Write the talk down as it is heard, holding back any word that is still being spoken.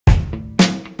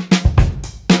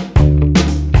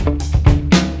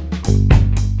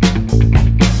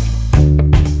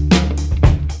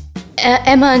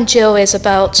Emma and Gill is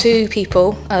about two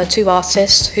people, two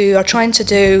artists, who are trying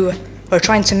to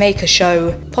make a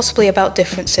show, possibly about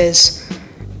differences,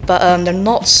 but they're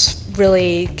not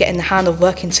really getting the hang of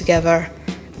working together,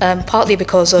 partly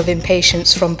because of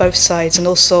impatience from both sides, and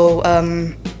also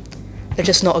they're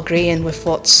just not agreeing with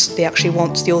what they actually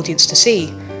want the audience to see.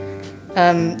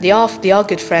 They are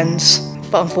good friends,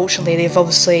 but unfortunately they've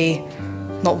obviously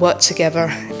not worked together,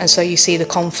 and so you see the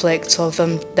conflict of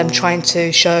them trying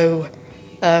to show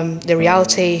the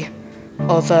reality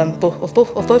of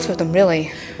both of them,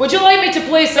 really. Would you like me to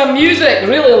play some music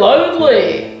really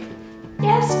loudly?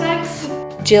 Yes, Max.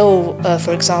 Gill,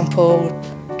 for example,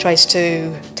 tries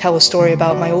to tell a story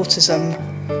about my autism,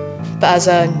 but as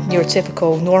a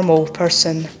neurotypical, normal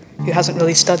person who hasn't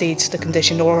really studied the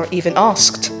condition or even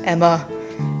asked Emma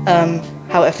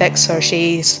how it affects her,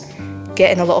 she's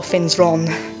getting a lot of things wrong,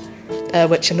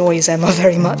 which annoys Emma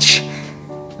very much.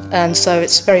 And so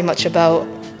it's very much about,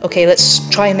 okay, let's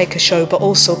try and make a show, but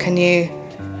also can you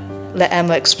let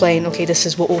Emma explain, okay, this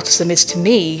is what autism is to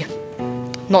me,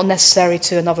 not necessarily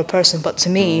to another person, but to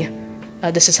me,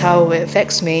 this is how it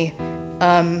affects me,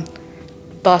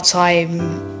 but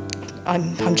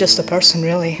I'm just a person,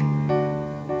 really,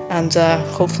 and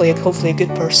hopefully a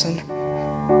good person.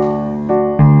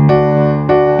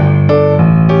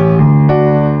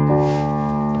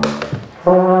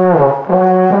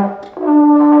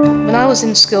 When I was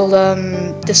in school,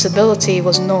 disability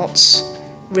was not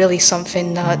really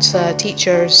something that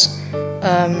teachers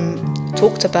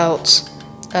talked about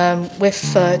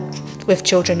with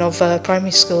children of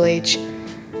primary school age.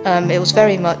 It was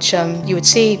very much, you would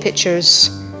see pictures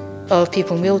of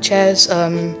people in wheelchairs,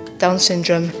 Down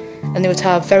syndrome, and they would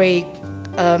have very,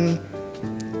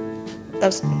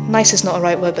 nice is not a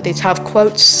right word, but they'd have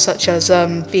quotes such as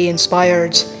be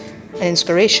inspired and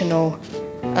inspirational.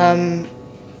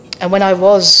 And when I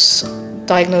was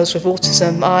diagnosed with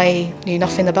autism, I knew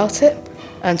nothing about it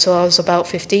until I was about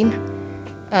 15.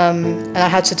 And I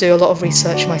had to do a lot of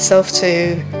research myself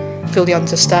to fully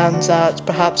understand that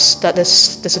perhaps that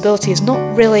this disability is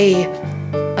not really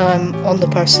on the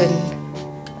person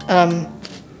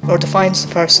or defines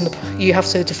the person. You have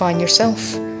to define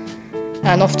yourself,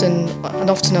 and often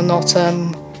or not,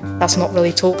 that's not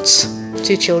really taught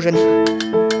to children.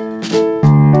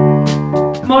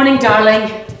 Morning,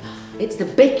 darling. It's the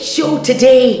big show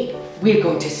today. We're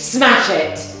going to smash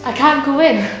it. I can't go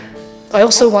in. I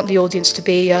also want the audience to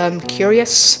be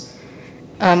curious.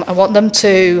 I want them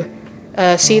to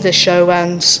see the show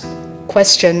and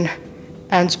question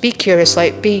and be curious,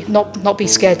 like not be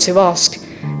scared to ask,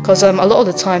 because a lot of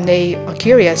the time they are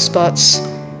curious, but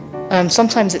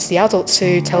sometimes it's the adults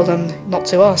who tell them not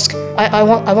to ask. I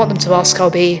want them to ask.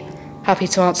 I'll be happy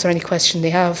to answer any question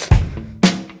they have.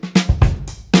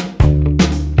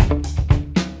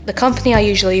 The company I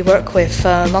usually work with,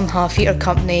 Lunha Theatre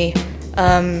Company,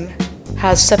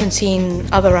 has 17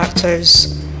 other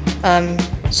actors,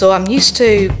 so I'm used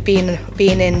to being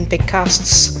in big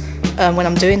casts when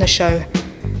I'm doing the show.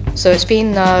 So it's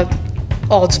been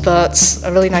odd, but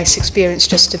a really nice experience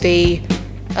just to be,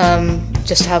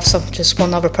 just to have just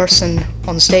one other person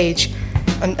on stage.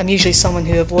 I'm usually someone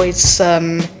who avoids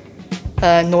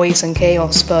noise and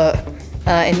chaos, but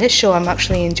in this show I'm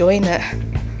actually enjoying it,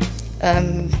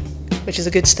 which is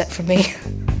a good step for me.